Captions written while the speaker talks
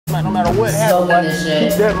no matter what happens, like,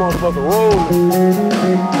 keep that motherfucker rolling.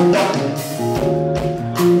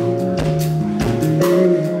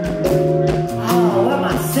 Oh, where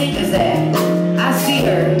my singers at? I see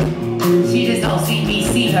her. She just don't see me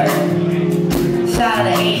see her. Shout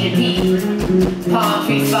out to Asian Pete, Palm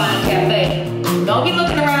Tree Spine Cafe. Don't be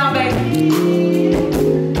looking around, baby.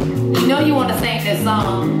 You know you want to sing this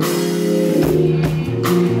song.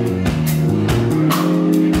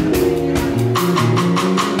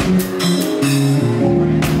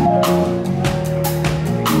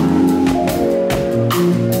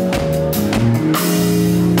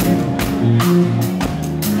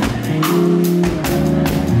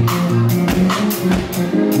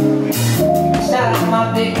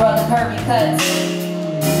 Big brother Kirby Cuts.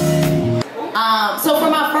 So for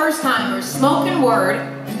my first timers, Spoken Word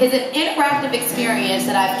is an interactive experience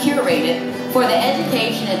that I've curated for the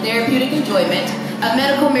education and therapeutic enjoyment of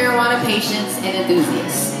medical marijuana patients and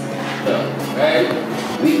enthusiasts. Right?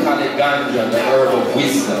 We call it ganja, the herb of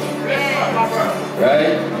wisdom.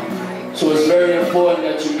 Right? So it's very important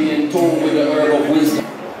that you be in tune with the herb of wisdom.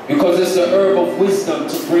 Because it's the herb of wisdom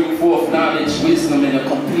to bring forth knowledge, wisdom, and a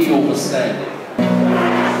complete understanding.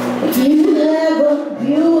 You have a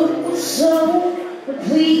beautiful soul, but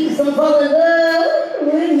please don't fall in love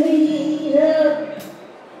with me.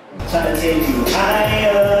 Trying to take you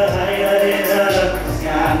higher, higher than the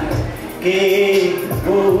sky. Hey,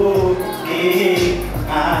 oh, hey,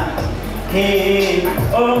 hey,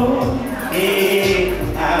 oh, hey,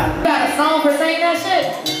 You got a song for saying that shit?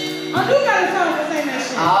 I do got a song for saying that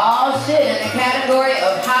shit. Oh shit, in the category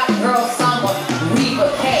of Hot Girl Summer, Reba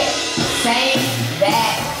K. Sing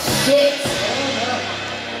that shit.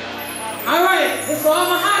 All right, it's for all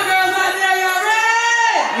my hot girls out there. Y'all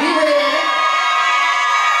ready? We ready?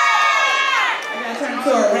 I gotta turn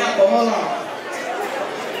into a rapper. Hold on.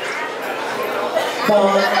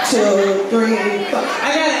 1, 2, 3, 4.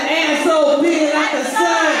 I got an ass so big like the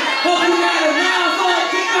sun. Hope you got it now, so I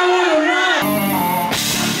think I wanna run. I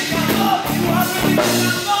think I love you, I really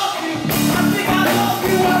think I love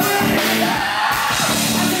you. I think I love you, I really think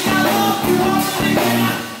I think I love you, I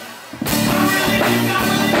really think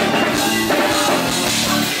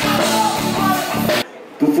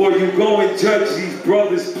Before you go and judge these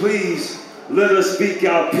brothers, please let us speak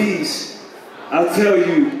our peace. I'll tell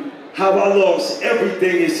you how I lost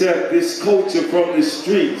everything except this culture from the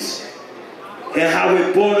streets, and how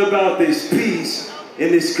it brought about this peace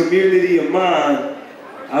in this community of mine.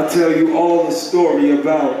 I'll tell you all the story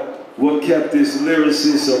about what kept this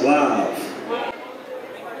lyricist alive.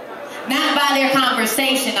 Not by their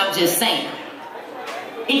conversation, I'm just saying.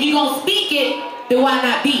 If you're gonna speak it, then why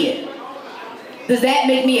not be it? Does that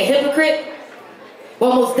make me a hypocrite?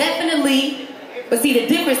 Well, most definitely. But see, the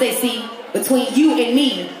difference they see between you and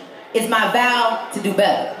me is my vow to do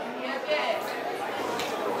better.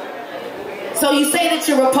 So you say that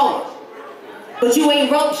you're a poet, but you ain't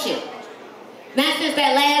wrote shit. Not since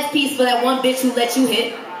that last piece for that one bitch who let you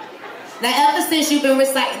hit. Now, ever since you've been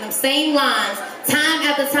reciting them same lines, time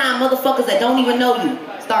after time, motherfuckers that don't even know you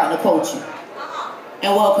starting to quote you.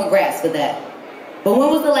 And well, congrats for that. But when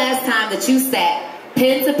was the last time that you sat,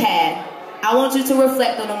 pen to pad, I want you to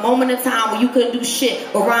reflect on a moment in time where you couldn't do shit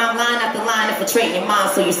but rhyme line after line infiltrating your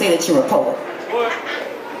mind so you say that you're a poet?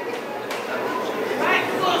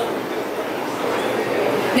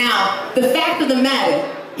 Now, the fact of the matter,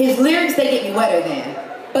 his lyrics, they get me wetter than.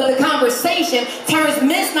 But the conversation turns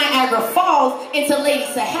Miss Niagara Falls into Lady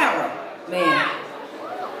Sahara. Man.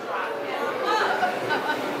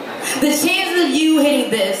 The chances of you hitting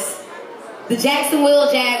this, the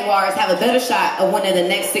Jacksonville Jaguars have a better shot of winning the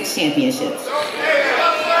next 6 championships.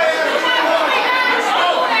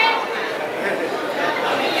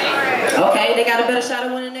 Okay, they got a better shot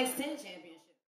of winning the next 10 championships.